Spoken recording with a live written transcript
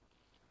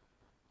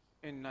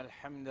إن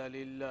الحمد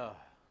لله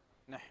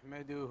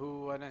نحمده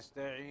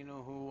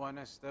ونستعينه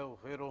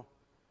ونستغفره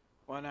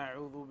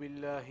ونعوذ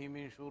بالله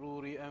من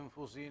شرور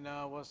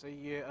أنفسنا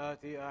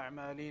وسيئات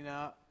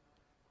أعمالنا.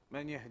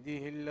 من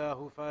يهده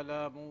الله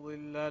فلا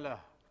مضل له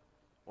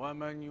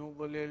ومن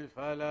يضلل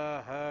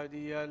فلا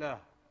هادي له،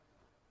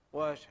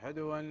 وأشهد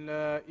أن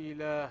لا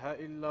إله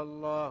إلا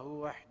الله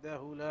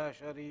وحده لا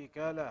شريك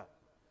له،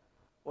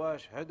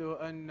 وأشهد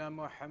أن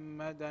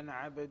محمدا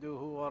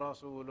عبده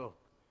ورسوله.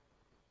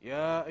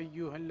 يا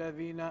أيها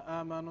الذين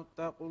آمنوا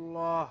اتقوا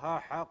الله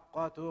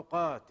حق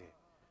تقاته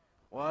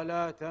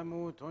ولا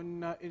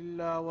تموتن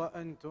إلا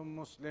وأنتم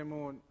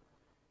مسلمون.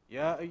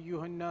 يا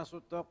أيها الناس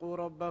اتقوا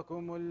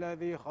ربكم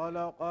الذي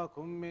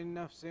خلقكم من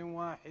نفس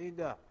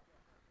واحدة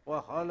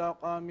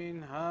وخلق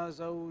منها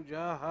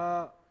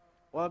زوجها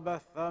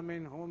وبث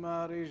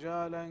منهما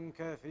رجالا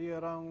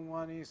كثيرا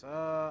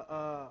ونساء،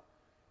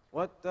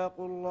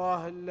 واتقوا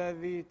الله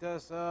الذي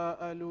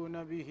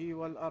تساءلون به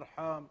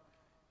والأرحام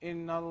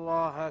إن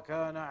الله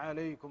كان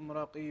عليكم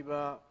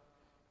رقيبا.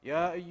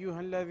 يا أيها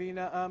الذين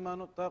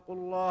آمنوا اتقوا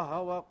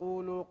الله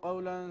وقولوا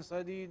قولا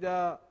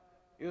سديدا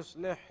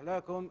يصلح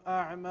لكم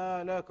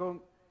أعمالكم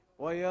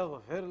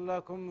ويغفر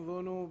لكم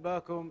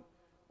ذنوبكم،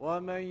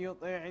 ومن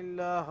يطع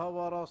الله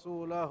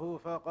ورسوله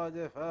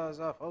فقد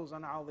فاز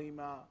فوزا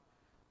عظيما.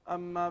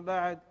 أما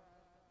بعد،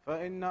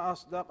 فإن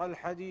أصدق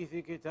الحديث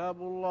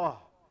كتاب الله،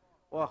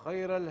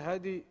 وخير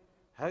الهدي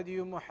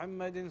هدي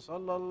محمد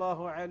صلى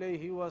الله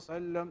عليه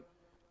وسلم،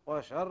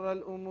 وشر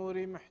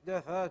الأمور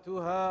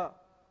محدثاتها،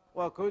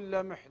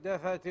 وكل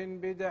محدثة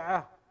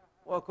بدعة،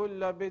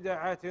 وكل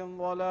بدعة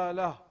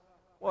ضلالة،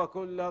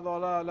 وكل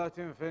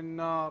ضلالة في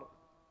النار.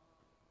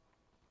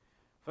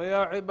 فيا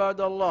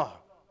عباد الله،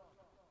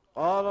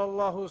 قال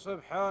الله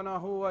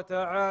سبحانه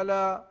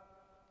وتعالى: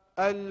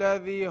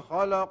 الذي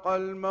خلق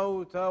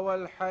الموت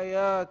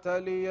والحياة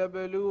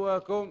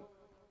ليبلوكم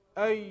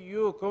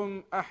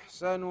أيكم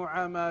أحسن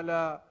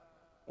عملا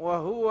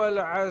وهو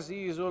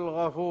العزيز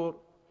الغفور.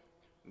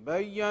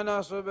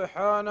 بين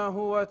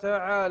سبحانه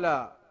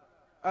وتعالى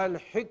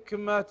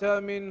الحكمة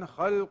من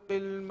خلق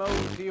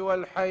الموت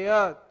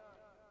والحياة،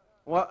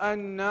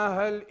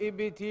 وأنها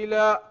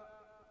الابتلاء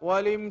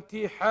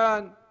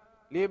والامتحان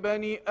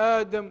لبني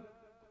آدم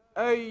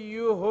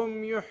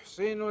أيهم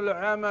يحسن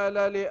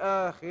العمل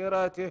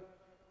لآخرته.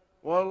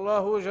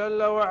 والله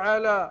جل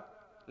وعلا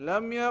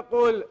لم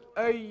يقل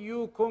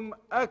أيكم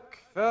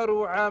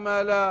أكثر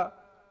عملا،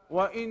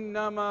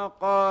 وإنما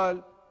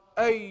قال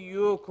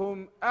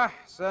أيكم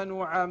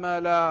أحسن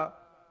عملا.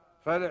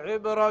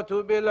 فالعبرة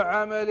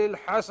بالعمل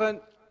الحسن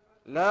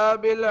لا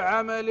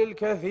بالعمل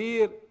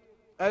الكثير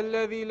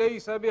الذي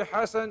ليس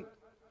بحسن،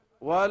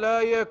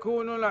 ولا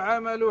يكون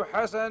العمل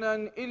حسنا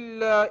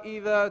إلا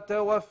إذا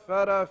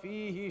توفر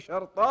فيه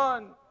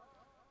شرطان: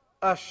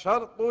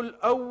 الشرط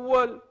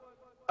الأول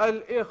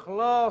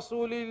الإخلاص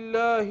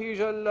لله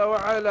جل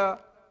وعلا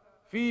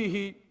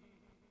فيه،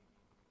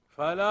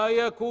 فلا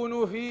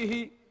يكون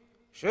فيه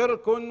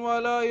شرك،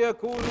 ولا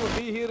يكون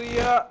فيه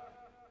رياء،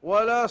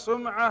 ولا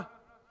سمعة،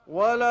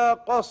 ولا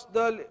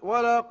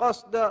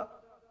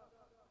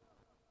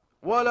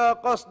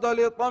قصد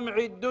لطمع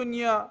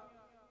الدنيا.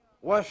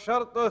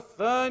 والشرط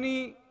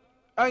الثاني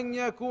أن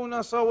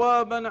يكون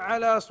صوابا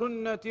على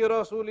سنة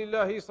رسول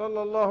الله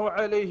صلى الله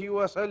عليه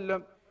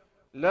وسلم،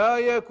 لا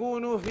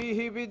يكون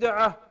فيه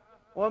بدعة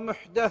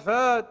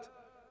ومحدثات.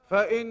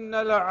 فإن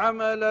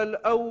العمل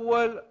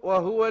الأول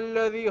وهو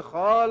الذي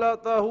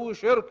خالطه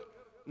شرك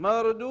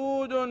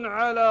مردود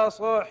على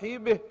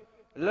صاحبه،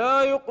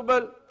 لا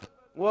يقبل،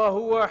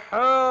 وهو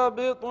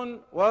حابط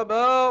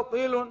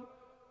وباطل.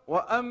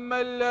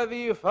 وأما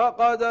الذي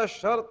فقد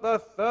الشرط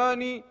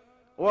الثاني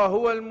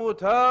وهو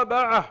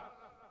المتابعة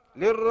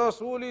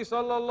للرسول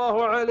صلى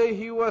الله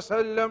عليه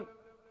وسلم،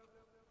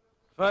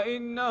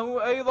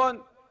 فإنه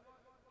أيضا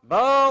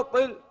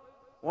باطل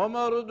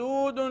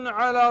ومردود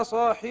على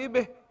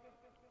صاحبه.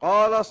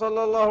 قال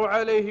صلى الله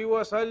عليه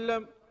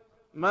وسلم: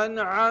 من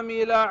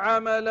عمل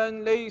عملا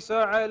ليس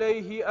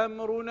عليه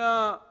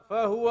أمرنا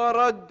فهو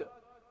رد.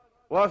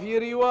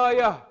 وفي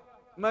رواية: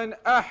 من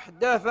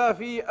أحدث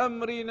في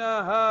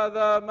أمرنا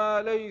هذا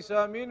ما ليس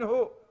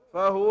منه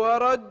فهو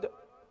رد،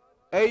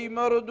 أي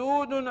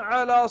مردود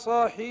على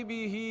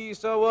صاحبه،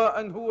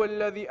 سواء هو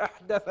الذي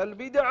أحدث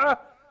البدعة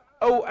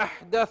أو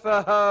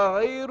أحدثها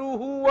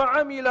غيره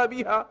وعمل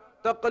بها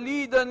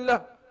تقليدا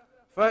له.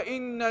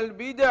 فإن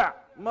البدع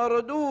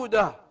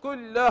مردودة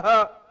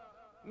كلها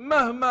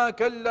مهما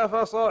كلف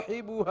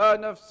صاحبها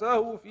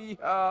نفسه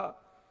فيها،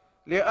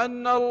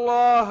 لأن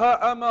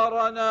الله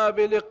أمرنا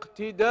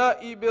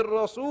بالاقتداء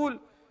بالرسول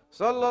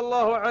صلى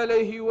الله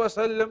عليه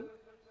وسلم.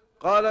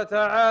 قال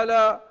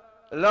تعالى: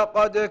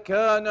 لقد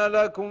كان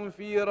لكم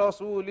في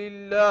رسول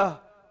الله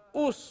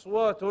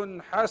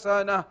أسوة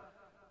حسنة،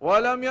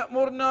 ولم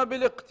يأمرنا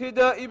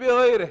بالاقتداء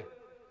بغيره.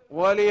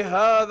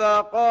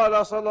 ولهذا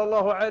قال صلى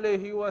الله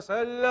عليه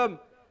وسلم: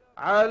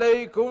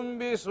 عليكم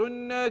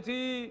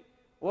بسنتي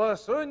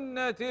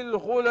وسنة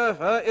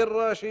الخلفاء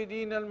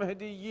الراشدين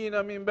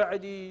المهديين من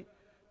بعدي،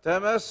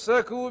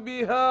 تمسكوا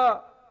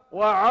بها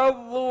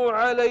وعضوا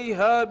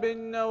عليها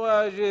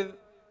بالنواجذ.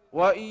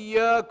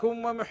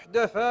 وإياكم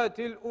ومحدثات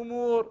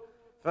الأمور،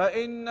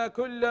 فإن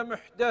كل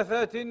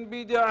محدثة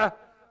بدعة،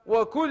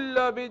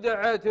 وكل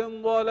بدعة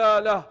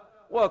ضلالة،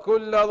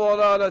 وكل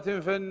ضلالة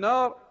في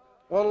النار.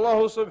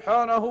 والله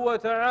سبحانه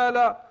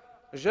وتعالى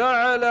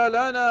جعل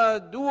لنا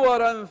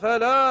دورا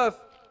ثلاث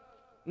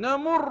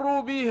نمر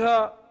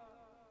بها: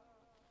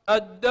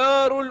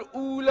 الدار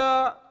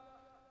الأولى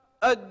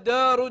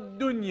الدار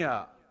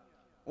الدنيا،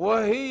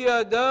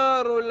 وهي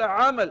دار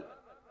العمل،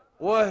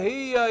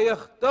 وهي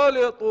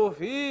يختلط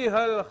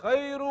فيها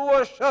الخير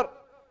والشر،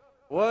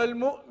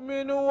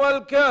 والمؤمن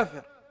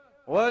والكافر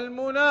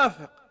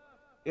والمنافق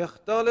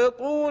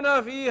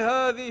يختلطون في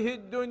هذه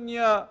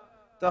الدنيا،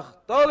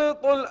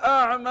 تختلط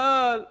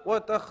الأعمال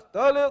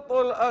وتختلط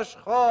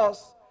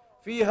الأشخاص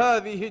في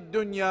هذه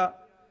الدنيا.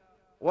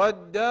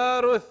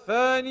 والدار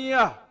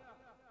الثانية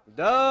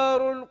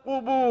دار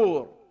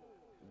القبور،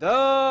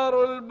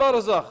 دار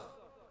البرزخ،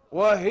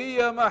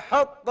 وهي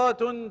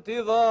محطة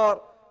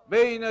انتظار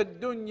بين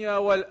الدنيا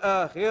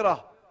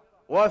والآخرة.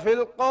 وفي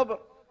القبر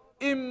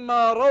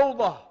إما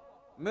روضة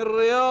من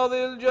رياض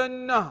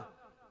الجنة،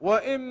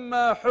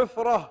 وإما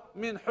حفرة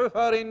من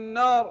حفر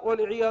النار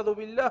والعياذ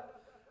بالله،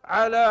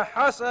 على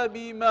حسب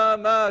ما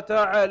مات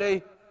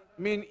عليه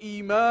من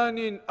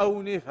إيمان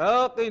أو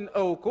نفاق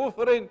أو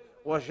كفر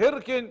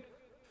وشرك،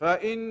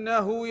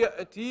 فإنه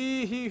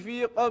يأتيه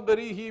في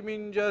قبره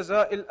من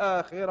جزاء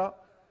الآخرة.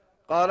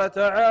 قال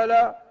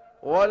تعالى: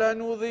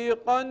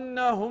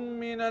 ولنذيقنهم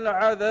من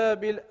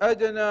العذاب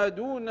الأدنى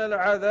دون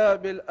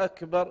العذاب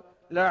الأكبر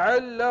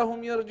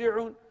لعلهم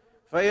يرجعون.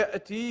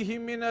 فيأتيه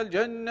من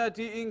الجنة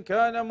إن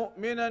كان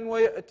مؤمنا،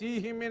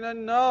 ويأتيه من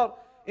النار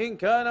إن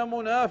كان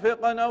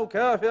منافقا أو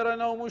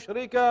كافرا أو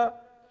مشركا.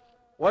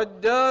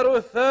 والدار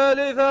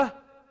الثالثة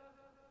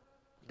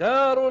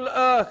دار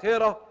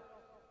الآخرة،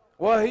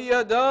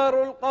 وهي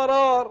دار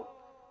القرار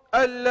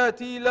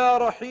التي لا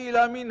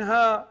رحيل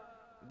منها.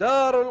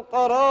 دار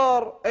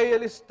القرار أي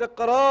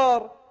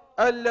الاستقرار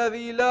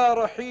الذي لا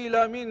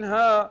رحيل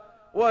منها،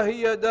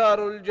 وهي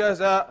دار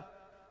الجزاء.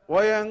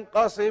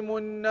 وينقسم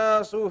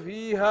الناس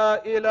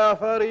فيها إلى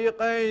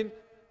فريقين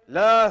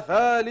لا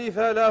ثالث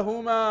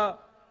لهما: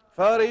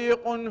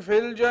 فريق في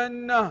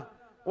الجنة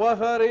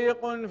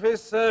وفريق في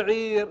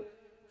السعير.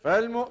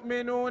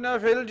 فالمؤمنون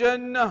في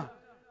الجنة،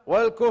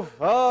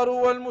 والكفار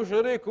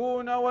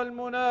والمشركون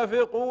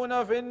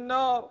والمنافقون في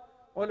النار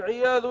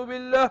والعياذ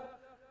بالله،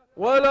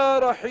 ولا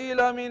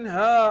رحيل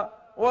منها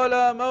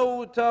ولا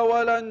موت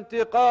ولا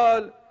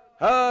انتقال.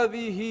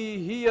 هذه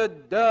هي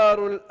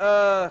الدار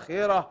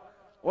الآخرة،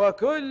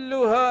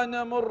 وكلها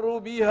نمر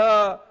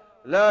بها،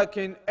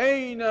 لكن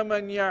أين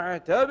من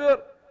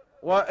يعتبر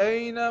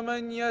وأين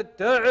من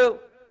يتعظ؟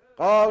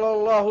 قال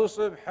الله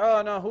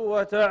سبحانه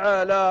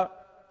وتعالى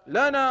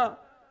لنا: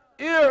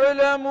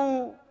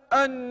 اعلموا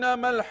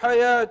أنما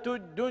الحياة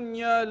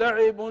الدنيا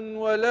لعب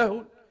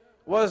ولهو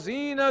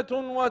وزينة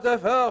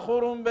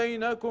وتفاخر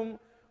بينكم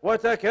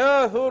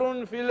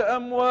وتكاثر في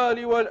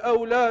الأموال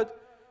والأولاد،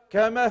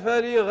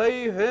 كمثل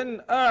غيث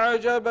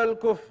أعجب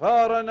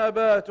الكفار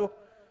نباته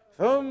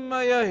ثم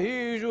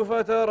يهيج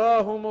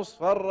فتراه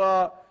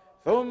مصفرا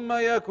ثم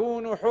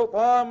يكون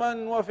حطاما،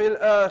 وفي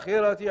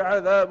الآخرة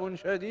عذاب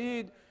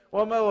شديد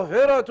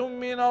ومغفرة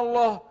من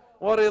الله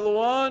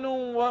ورضوان،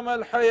 وما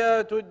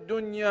الحياة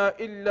الدنيا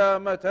إلا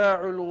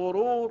متاع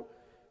الغرور.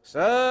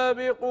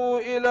 سابقوا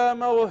إلى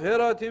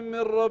مغفرة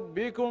من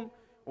ربكم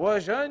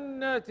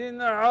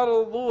وجنة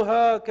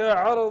عرضها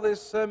كعرض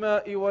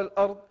السماء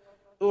والأرض،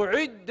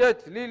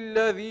 أعدت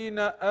للذين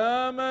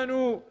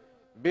آمنوا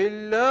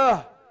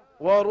بالله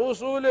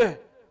ورسله،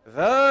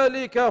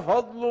 ذلك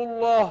فضل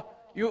الله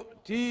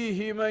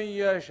يؤتيه من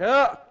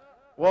يشاء،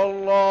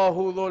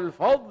 والله ذو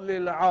الفضل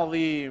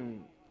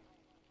العظيم.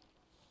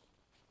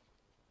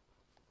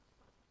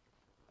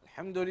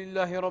 الحمد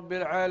لله رب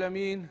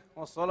العالمين،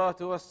 والصلاة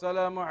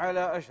والسلام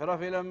على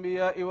أشرف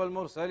الأنبياء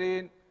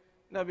والمرسلين،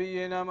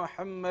 نبينا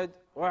محمد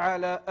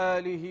وعلى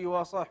آله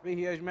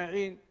وصحبه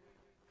أجمعين.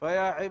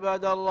 فيا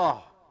عباد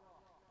الله,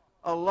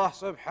 Allah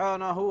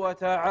subhanahu wa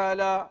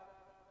ta'ala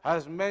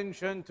has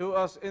mentioned to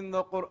us in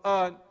the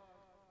Quran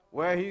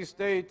where He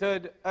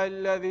stated,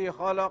 الَّذِي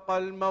خَلَقَ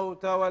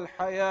الْمَوْتَ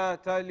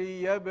وَالْحَيَاةَ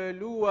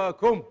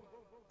لِيَبْلُوَكُمْ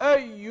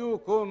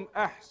أَيُّكُمْ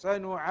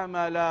أَحْسَنُ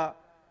عَمَلًا.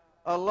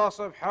 Allah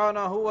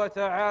subhanahu wa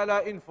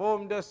ta'ala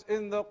informed us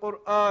in the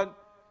Quran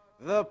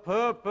the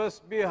purpose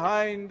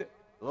behind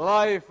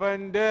life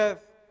and death,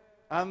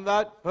 and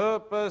that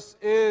purpose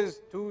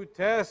is to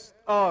test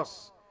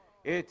us.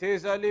 It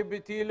is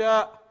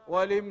al-ibtila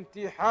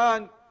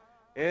wal-imtihan.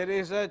 It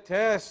is a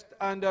test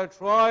and a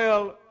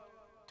trial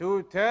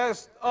to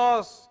test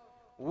us,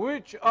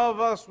 which of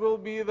us will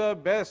be the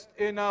best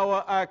in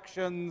our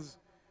actions,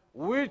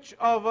 which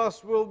of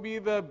us will be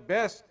the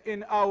best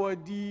in our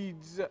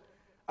deeds.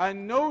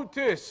 And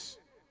notice,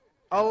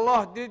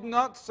 Allah did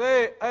not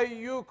say,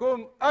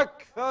 أَيُّكُمْ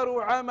أَكْثَرُ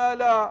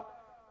عَمَلًا.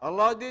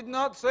 Allah did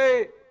not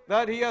say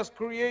that He has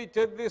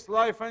created this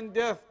life and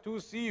death to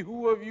see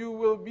who of you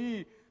will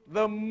be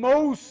the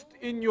most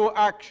in your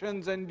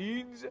actions and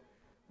deeds,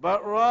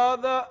 but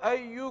rather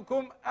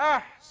أَيُّكُمْ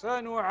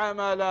أَحْسَنُ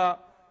عَمَلًا,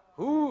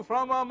 who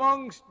from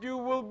amongst you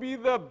will be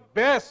the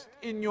best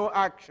in your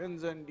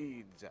actions and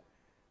deeds.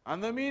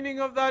 And the meaning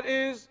of that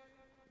is,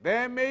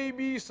 there may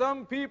be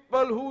some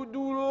people who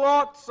do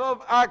lots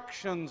of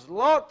actions,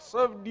 lots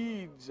of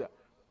deeds,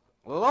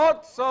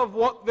 lots of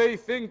what they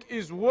think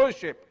is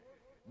worship,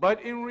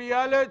 but in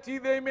reality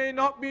they may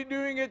not be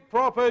doing it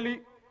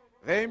properly.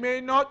 They may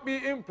not be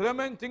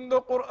implementing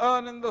the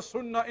Quran and the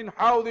Sunnah in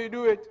how they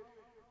do it.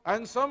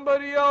 And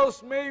somebody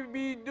else may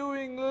be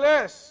doing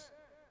less,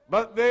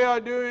 but they are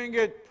doing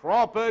it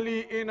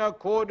properly in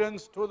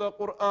accordance to the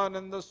Quran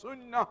and the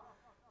Sunnah.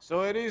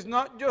 So it is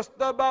not just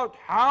about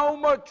how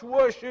much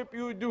worship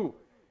you do.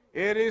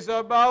 It is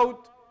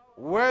about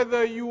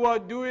whether you are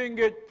doing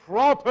it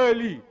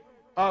properly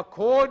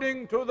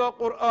according to the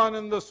Quran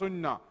and the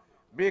Sunnah.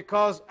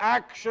 Because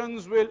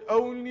actions will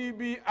only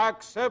be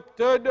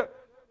accepted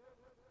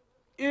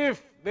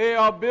if they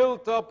are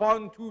built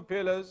upon two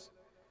pillars: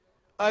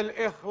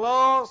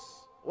 al-ikhlas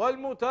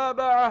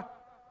wal-mutaba'ah,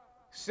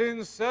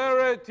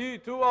 sincerity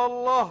to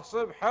Allah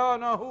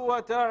subhanahu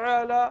wa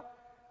ta'ala,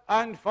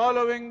 and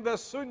following the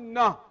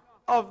sunnah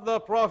of the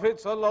Prophet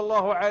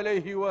sallallahu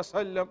alayhi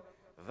wasallam.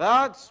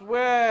 That's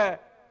where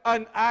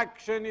an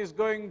action is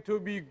going to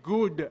be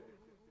good.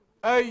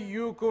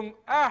 أَيُّكُمْ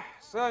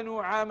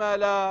أَحْسَنُ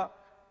عَمَلًا,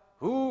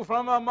 who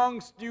from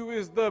amongst you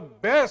is the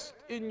best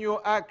in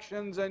your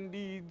actions and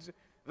deeds,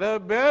 the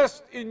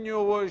best in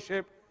your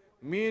worship,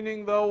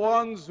 meaning the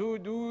ones who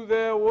do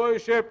their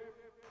worship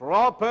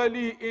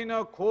properly in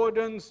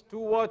accordance to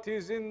what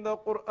is in the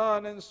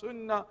Quran and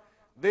Sunnah.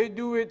 They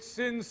do it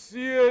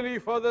sincerely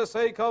for the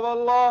sake of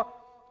Allah,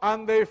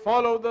 and they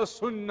follow the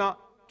Sunnah.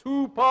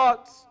 Two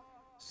parts: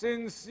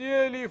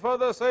 sincerely for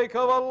the sake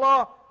of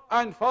Allah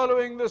and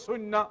following the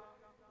Sunnah.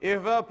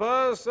 If a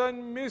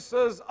person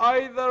misses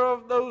either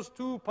of those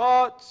two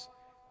parts,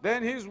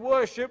 then his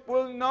worship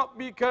will not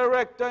be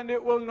correct and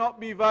it will not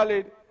be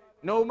valid,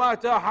 no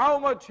matter how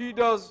much he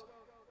does.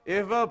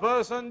 If a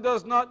person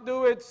does not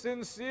do it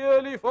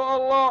sincerely for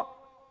Allah,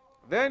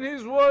 then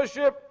his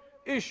worship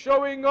is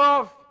showing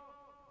off,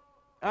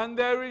 and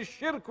there is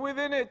shirk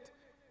within it,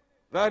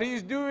 that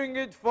he's doing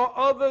it for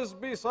others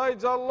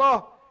besides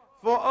Allah,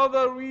 for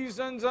other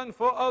reasons and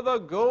for other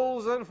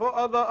goals and for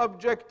other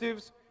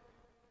objectives.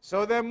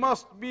 So there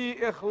must be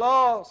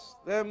ikhlas,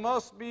 there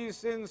must be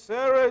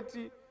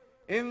sincerity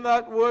in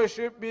that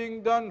worship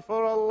being done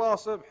for Allah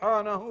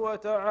subhanahu wa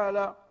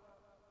ta'ala.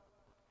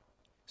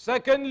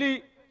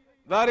 Secondly,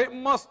 that it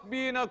must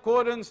be in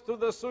accordance to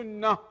the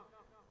Sunnah.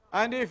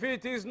 And if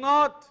it is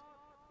not,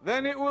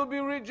 then it will be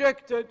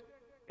rejected.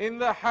 In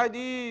the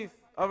hadith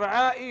of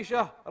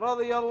Aisha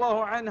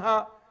radiyallahu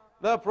anha,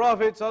 the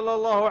Prophet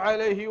sallallahu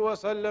alayhi wa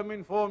sallam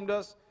informed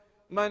us,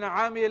 "Man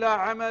amila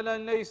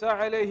amalan laysa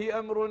alayhi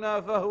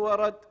amruna fahuwa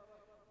rad."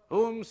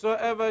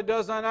 Whomsoever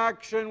does an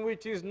action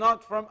which is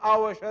not from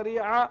our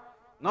sharia,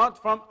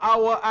 not from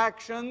our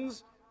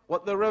actions,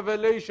 what the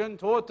revelation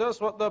taught us,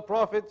 what the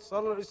Prophet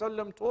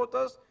ﷺ taught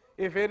us,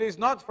 if it is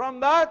not from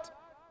that,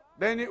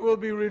 then it will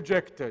be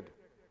rejected.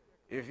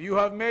 If you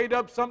have made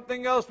up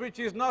something else which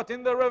is not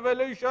in the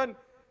revelation,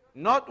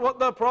 not what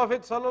the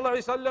Prophet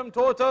ﷺ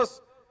taught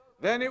us,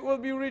 then it will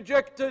be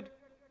rejected.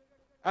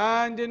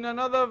 And in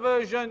another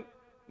version,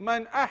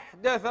 "Man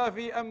ahdatha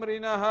fi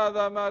amrina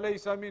hadha ma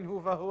laysa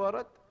minhu fahuwa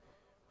rad."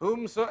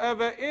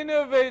 Whomsoever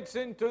innovates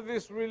into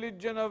this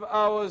religion of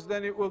ours,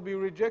 then it will be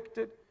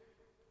rejected.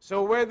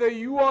 So whether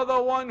you are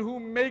the one who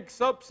makes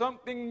up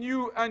something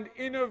new and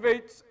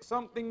innovates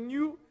something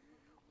new,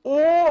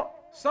 or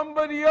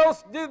somebody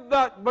else did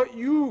that, but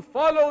you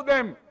follow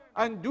them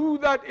and do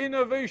that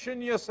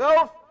innovation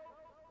yourself,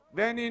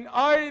 then in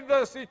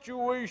either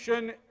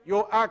situation,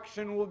 your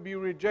action will be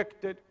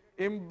rejected.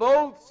 In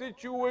both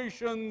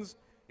situations,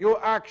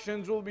 your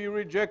actions will be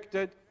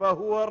rejected.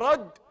 فَهُوَ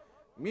رَدٌّ,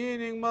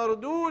 meaning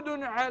مَرْدُودٌ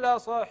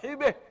عَلَى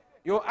صَاحِبِهِ.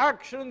 Your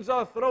actions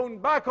are thrown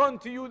back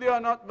onto you, they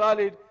are not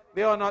valid,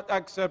 they are not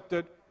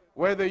accepted.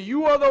 Whether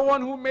you are the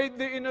one who made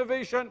the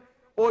innovation,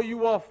 or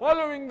you are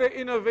following the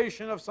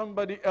innovation of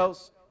somebody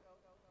else.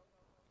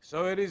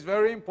 So it is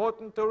very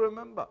important to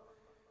remember,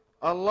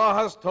 Allah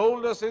has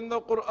told us in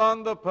the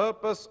Quran the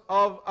purpose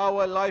of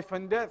our life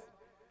and death,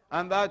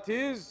 and that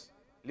is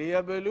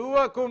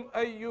لِيَبْلُوَكُمْ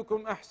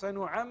أَيُّكُمْ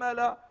أَحْسَنُ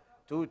عَمَلًا,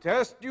 to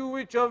test you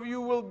which of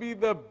you will be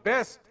the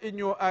best in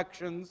your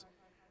actions.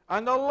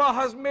 And Allah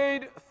has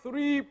made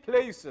three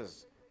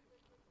places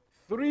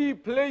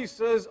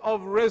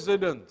of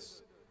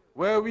residence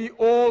where we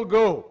all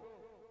go.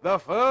 The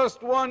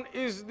first one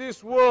is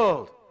this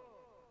world.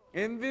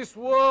 In this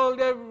world,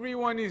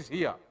 everyone is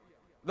here.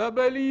 The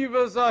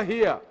believers are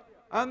here,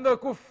 and the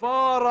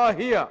kuffar are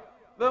here.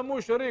 The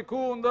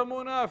mushrikun, the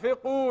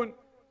munafiqun,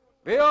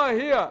 they are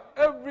here.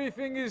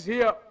 Everything is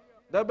here.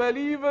 The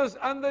believers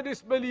and the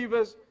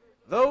disbelievers,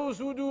 those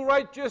who do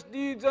righteous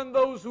deeds and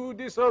those who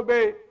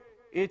disobey.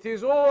 It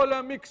is all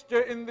a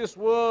mixture in this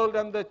world,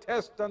 and the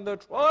test and the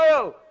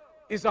trial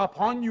is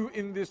upon you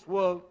in this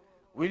world.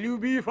 Will you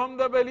be from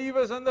the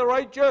believers and the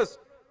righteous,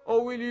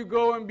 or will you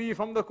go and be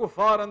from the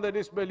kuffar and the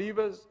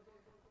disbelievers?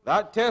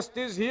 That test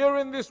is here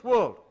in this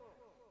world.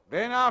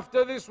 Then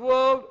after this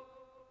world,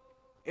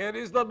 it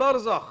is the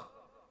barzakh,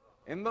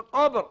 in the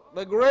qabr,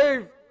 the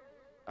grave.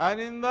 And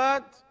in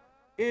that,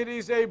 it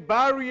is a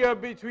barrier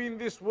between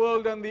this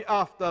world and the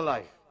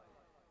afterlife.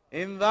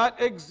 In that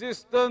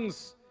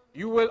existence,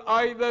 you will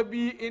either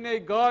be in a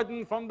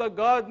garden from the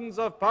gardens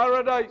of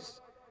paradise,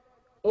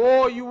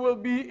 or you will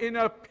be in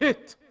a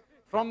pit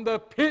from the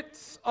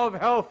pits of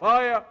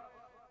hellfire,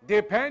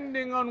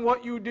 depending on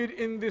what you did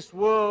in this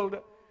world,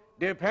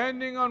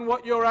 depending on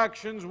what your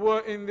actions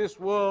were in this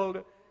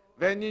world.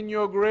 Then in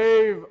your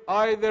grave,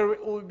 either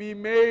it will be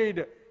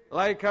made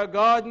like a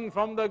garden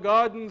from the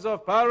gardens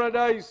of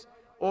paradise,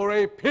 or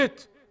a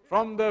pit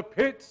from the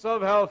pits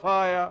of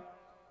hellfire.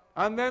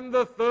 And then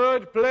the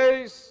third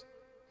place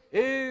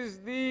is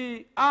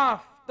the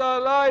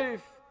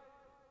afterlife.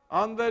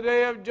 On the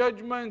day of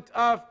judgment,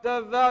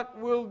 after that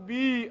will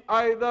be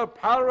either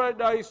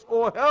paradise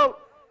or hell.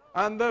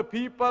 And the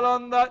people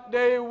on that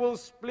day will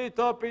split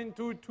up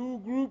into two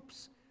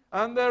groups,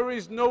 and there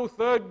is no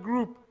third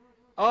group.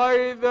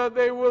 Either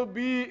they will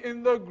be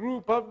in the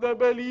group of the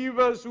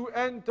believers who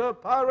enter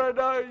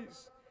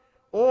paradise,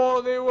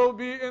 or they will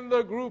be in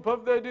the group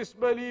of the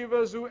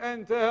disbelievers who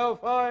enter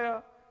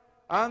hellfire.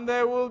 And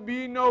there will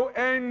be no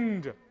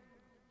end.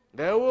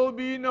 There will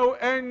be no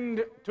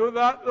end to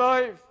that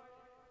life.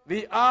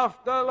 The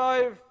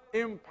afterlife,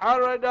 in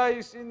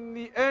paradise in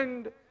the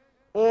end,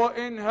 or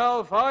in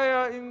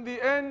hellfire in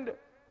the end,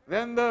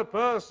 then the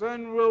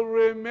person will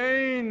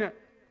remain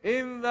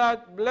in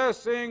that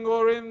blessing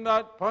or in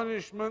that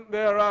punishment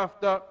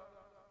thereafter.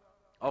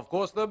 Of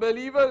course, the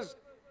believers,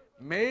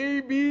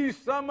 maybe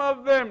some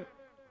of them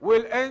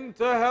will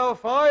enter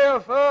hellfire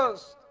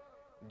first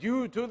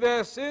due to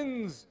their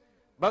sins,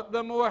 but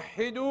the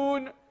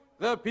muwahhidun,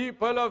 the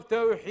people of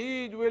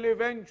Tawheed, will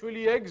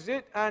eventually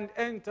exit and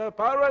enter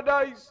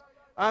paradise,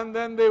 and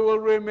then they will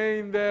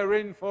remain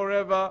therein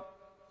forever.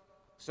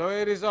 So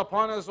it is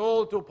upon us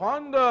all to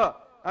ponder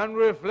and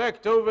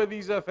reflect over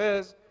these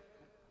affairs,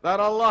 that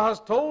Allah has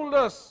told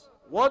us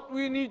what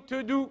we need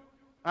to do,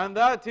 and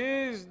that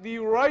is the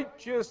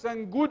righteous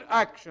and good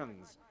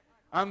actions.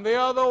 And they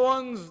are the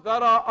ones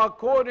that are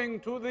according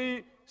to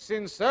the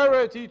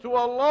sincerity to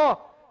Allah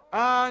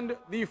and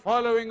the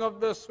following of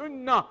the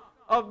sunnah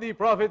of the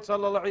Prophet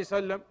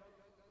ﷺ.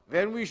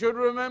 Then we should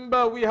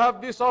remember we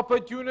have this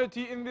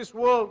opportunity in this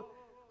world.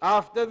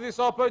 After this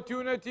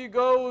opportunity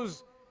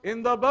goes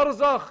in the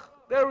barzakh,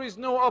 there is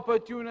no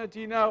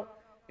opportunity now.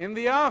 In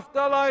the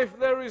afterlife,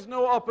 there is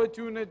no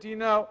opportunity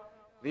now.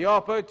 The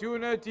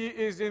opportunity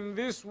is in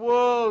this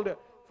world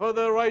for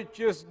the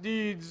righteous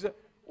deeds.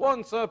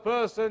 Once a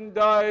person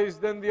dies,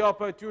 then the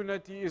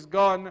opportunity is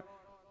gone.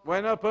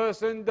 When a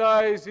person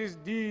dies, his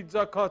deeds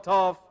are cut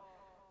off.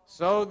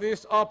 So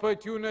this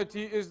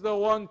opportunity is the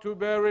one to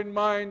bear in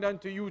mind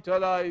and to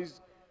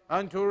utilize,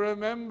 and to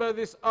remember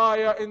this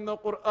ayah in the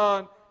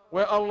Quran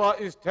where Allah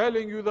is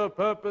telling you the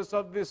purpose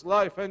of this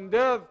life and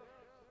death.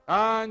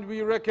 And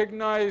we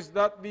recognize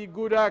that the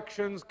good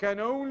actions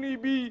can only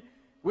be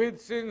with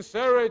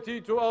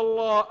sincerity to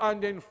Allah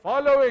and in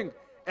following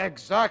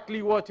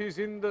exactly what is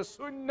in the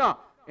Sunnah,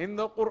 in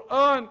the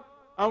Quran.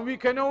 And we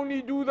can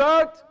only do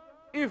that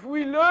if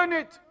we learn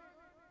it.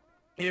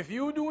 If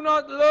you do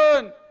not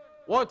learn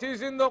what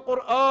is in the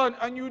Quran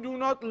and you do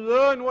not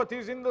learn what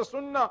is in the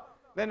Sunnah,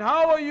 then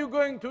how are you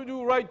going to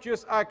do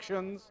righteous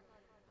actions?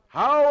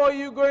 How are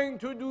you going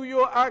to do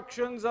your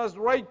actions as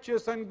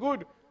righteous and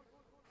good,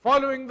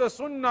 following the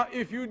Sunnah,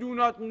 if you do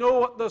not know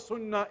what the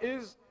Sunnah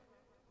is?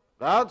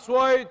 That's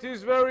why it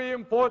is very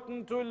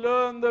important to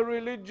learn the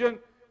religion,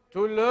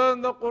 to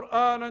learn the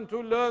Quran and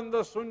to learn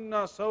the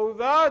Sunnah, so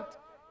that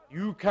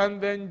you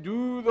can then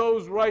do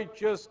those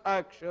righteous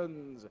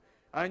actions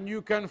and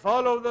you can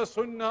follow the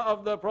Sunnah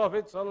of the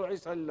Prophet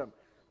ﷺ.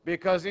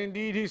 Because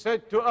indeed he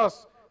said to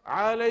us,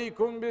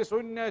 عليكم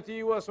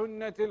بسنتي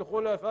وسنة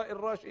الخلفاء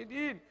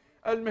الراشدين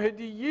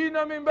المهديين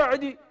من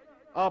بعدي.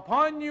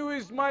 Upon you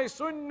is my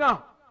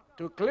Sunnah,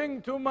 to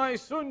cling to my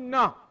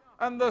Sunnah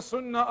and the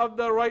Sunnah of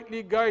the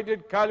rightly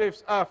guided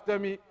caliphs after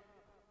me.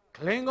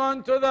 Cling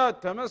on to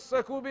that.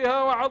 تمسكوا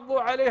بها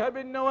وعضوا عليها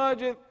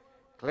بالنواجذ.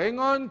 Cling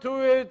on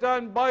to it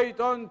and bite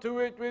onto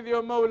it with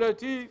your molar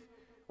teeth.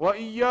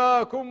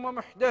 وإياكم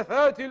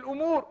ومحدثات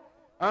الأمور.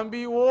 And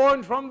be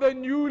warned from the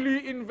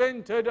newly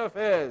invented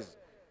affairs.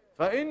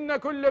 فإن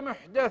كل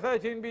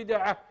محدثة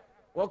بدعة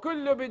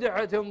وكل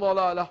بدعة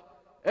ضلالة.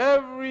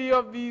 Every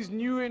of these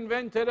new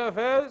invented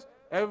affairs,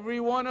 every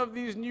one of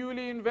these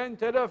newly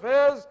invented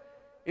affairs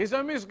is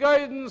a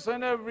misguidance,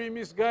 and every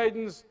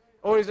misguidance,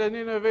 or is an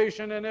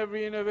innovation, and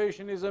every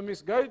innovation is a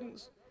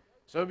misguidance.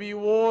 So be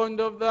warned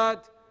of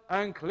that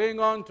and cling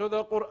on to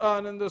the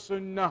Quran and the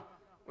Sunnah.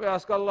 We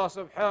ask Allah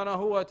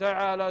subhanahu wa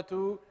ta'ala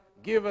to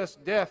give us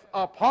death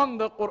upon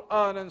the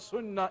Quran and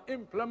Sunnah,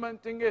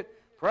 implementing it,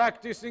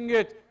 practicing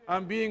it,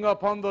 and being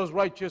upon those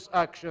righteous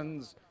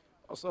actions.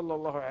 وصلى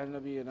الله على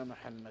نبينا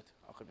محمد.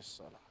 أقم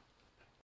الصلاة.